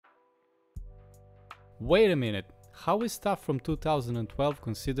Wait a minute, how is stuff from 2012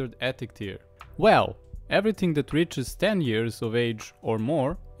 considered ethic tier? Well, everything that reaches 10 years of age or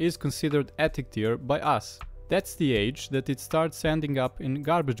more is considered ethic tier by us. That's the age that it starts ending up in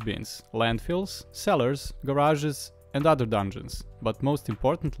garbage bins, landfills, cellars, garages and other dungeons, but most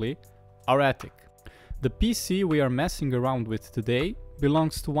importantly, our attic. The PC we are messing around with today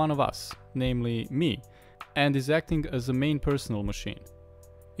belongs to one of us, namely me, and is acting as a main personal machine.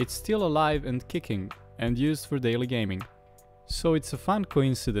 It's still alive and kicking and used for daily gaming. So it's a fun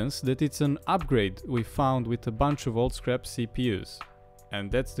coincidence that it's an upgrade we found with a bunch of old scrap CPUs.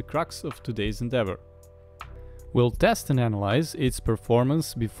 And that's the crux of today's endeavor. We'll test and analyze its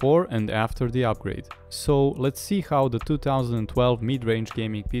performance before and after the upgrade. So let's see how the 2012 mid-range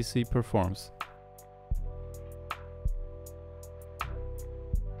gaming PC performs.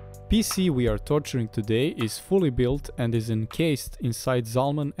 PC we are torturing today is fully built and is encased inside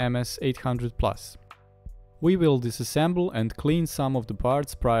Zalman MS800 Plus. We will disassemble and clean some of the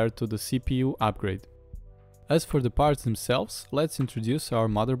parts prior to the CPU upgrade. As for the parts themselves, let's introduce our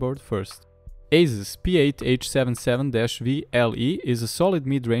motherboard first. Asus P8H77-V LE is a solid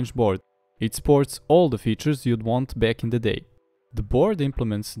mid-range board. It sports all the features you'd want back in the day. The board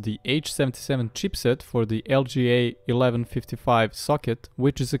implements the H77 chipset for the LGA 1155 socket,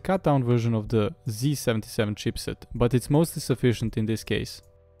 which is a cut-down version of the Z77 chipset, but it's mostly sufficient in this case.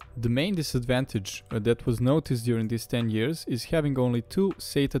 The main disadvantage that was noticed during these 10 years is having only two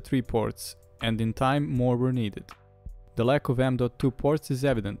SATA 3 ports, and in time more were needed. The lack of M.2 ports is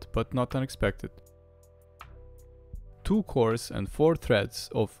evident, but not unexpected. 2 cores and 4 threads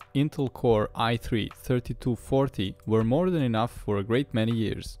of Intel Core i3-3240 were more than enough for a great many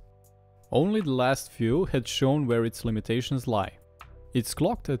years. Only the last few had shown where its limitations lie. It's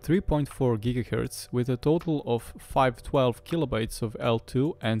clocked at 3.4 GHz with a total of 512 KB of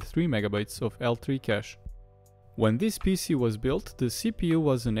L2 and 3 MB of L3 cache. When this PC was built, the CPU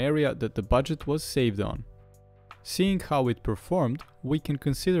was an area that the budget was saved on. Seeing how it performed, we can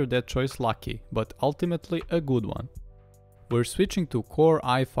consider that choice lucky, but ultimately a good one. We're switching to Core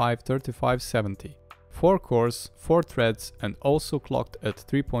i5-3570, 4 cores, 4 threads and also clocked at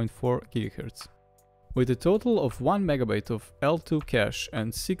 3.4 GHz. With a total of 1 MB of L2 cache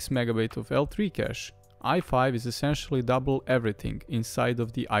and 6 MB of L3 cache, i5 is essentially double everything inside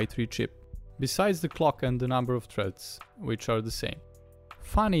of the i3 chip, besides the clock and the number of threads, which are the same.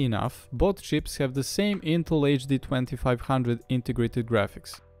 Funny enough, both chips have the same Intel HD 2500 integrated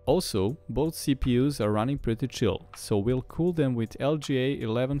graphics. Also, both CPUs are running pretty chill, so we'll cool them with LGA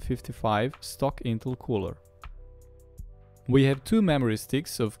 1155 stock Intel cooler. We have 2 memory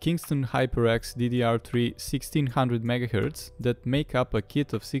sticks of Kingston HyperX DDR3 1600 MHz that make up a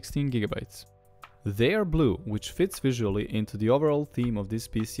kit of 16 GB. They are blue, which fits visually into the overall theme of this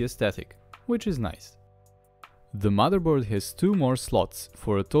PC aesthetic, which is nice. The motherboard has 2 more slots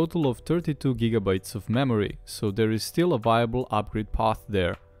for a total of 32 GB of memory, so there is still a viable upgrade path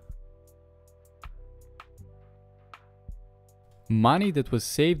there. Money that was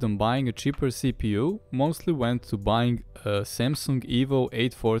saved on buying a cheaper CPU mostly went to buying a Samsung Evo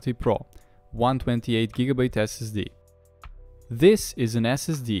 840 Pro 128GB SSD. This is an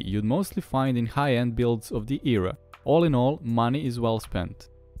SSD you'd mostly find in high-end builds of the era. All in all, money is well spent.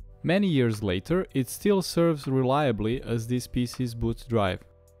 Many years later, it still serves reliably as this PC's boot drive.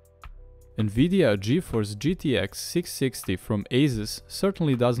 nVidia GeForce GTX 660 from Asus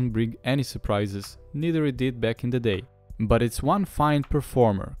certainly doesn't bring any surprises, neither it did back in the day. But it's one fine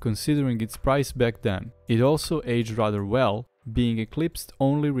performer, considering its price back then. It also aged rather well, being eclipsed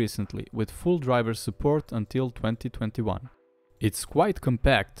only recently, with full driver support until 2021. It's quite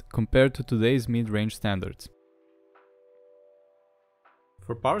compact compared to today's mid-range standards.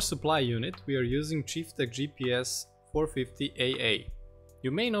 For power supply unit, we are using Chieftec GPS-450AA.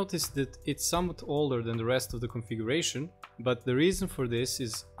 You may notice that it's somewhat older than the rest of the configuration, but the reason for this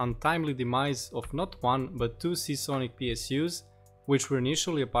is untimely demise of not one but 2 Seasonic PSUs, which were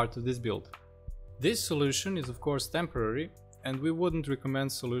initially a part of this build. This solution is of course temporary, and we wouldn't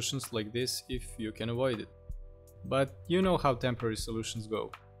recommend solutions like this if you can avoid it. But you know how temporary solutions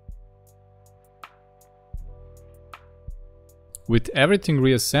go. With everything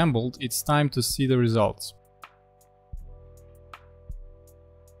reassembled, it's time to see the results.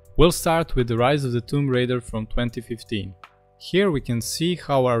 We'll start with the Rise of the Tomb Raider from 2015. Here we can see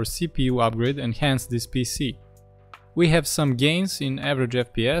how our CPU upgrade enhanced this PC. We have some gains in average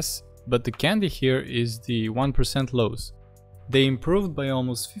FPS, but the candy here is the 1% lows. They improved by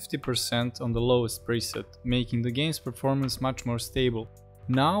almost 50% on the lowest preset, making the game's performance much more stable.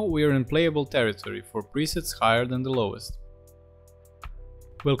 Now we are in playable territory for presets higher than the lowest.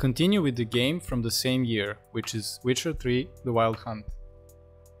 We'll continue with the game from the same year, which is Witcher 3: The Wild Hunt.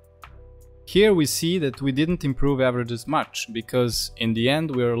 Here we see that we didn't improve averages much, because in the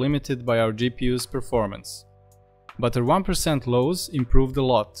end we are limited by our GPU's performance. But our 1% lows improved a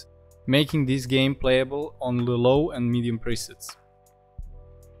lot, making this game playable on the low and medium presets.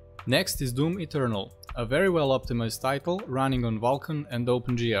 Next is Doom Eternal, a very well optimized title running on Vulkan and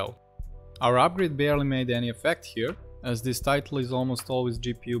OpenGL. Our upgrade barely made any effect here, as this title is almost always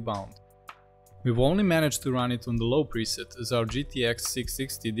GPU bound. We've only managed to run it on the low preset, as our GTX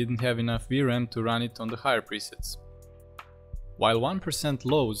 660 didn't have enough VRAM to run it on the higher presets. While 1%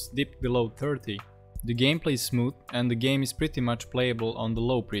 lows dipped below 30, the gameplay is smooth and the game is pretty much playable on the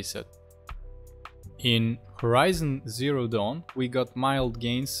low preset. In Horizon Zero Dawn, we got mild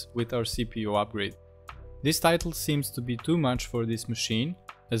gains with our CPU upgrade. This title seems to be too much for this machine,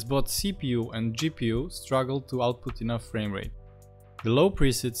 as both CPU and GPU struggle to output enough frame rate. The low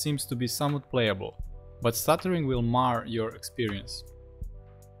preset seems to be somewhat playable, but stuttering will mar your experience.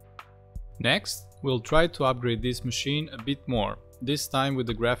 Next, we'll try to upgrade this machine a bit more, this time with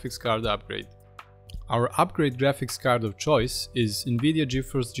the graphics card upgrade. Our upgrade graphics card of choice is nVidia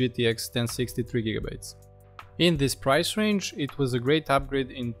GeForce GTX 1063GB. In this price range, it was a great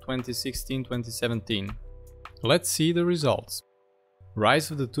upgrade in 2016-2017. Let's see the results.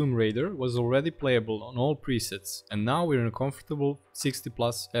 Rise of the Tomb Raider was already playable on all presets, and now we're in a comfortable 60+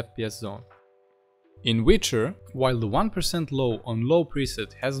 FPS zone. In Witcher, while the 1% low on low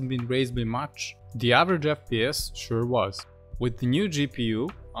preset hasn't been raised by much, the average FPS sure was. With the new GPU,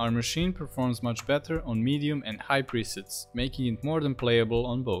 our machine performs much better on medium and high presets, making it more than playable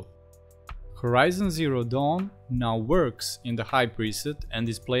on both. Horizon Zero Dawn now works in the high preset and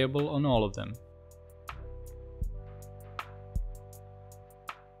is playable on all of them.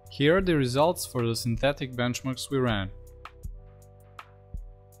 Here are the results for the synthetic benchmarks we ran.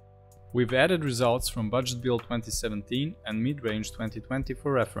 We've added results from Budget Build 2017 and Mid-Range 2020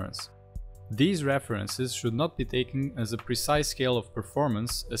 for reference. These references should not be taken as a precise scale of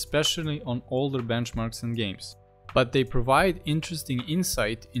performance, especially on older benchmarks and games, but they provide interesting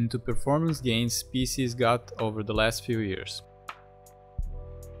insight into performance gains PCs got over the last few years.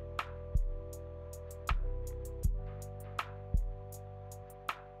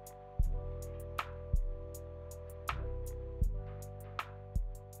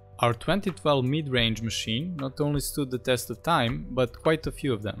 Our 2012 mid-range machine not only stood the test of time, but quite a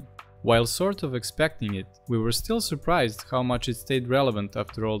few of them. While sort of expecting it, we were still surprised how much it stayed relevant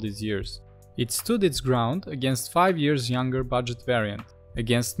after all these years. It stood its ground against 5 years younger budget variant.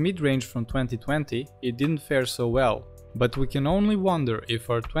 Against mid-range from 2020, it didn't fare so well, but we can only wonder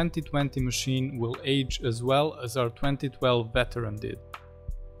if our 2020 machine will age as well as our 2012 veteran did.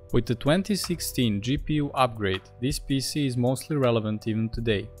 With the 2016 GPU upgrade, this PC is mostly relevant even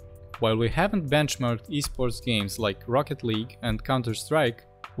today. While we haven't benchmarked esports games like Rocket League and Counter-Strike,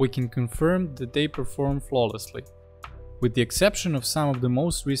 we can confirm that they perform flawlessly. With the exception of some of the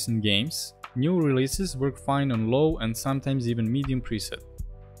most recent games, new releases work fine on low and sometimes even medium preset.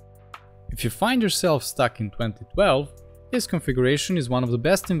 If you find yourself stuck in 2012, this configuration is one of the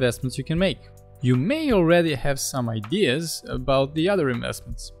best investments you can make. You may already have some ideas about the other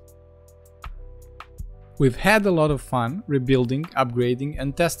investments. We've had a lot of fun rebuilding, upgrading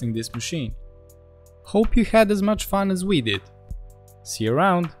and testing this machine. Hope you had as much fun as we did. See you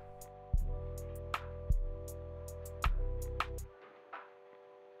around!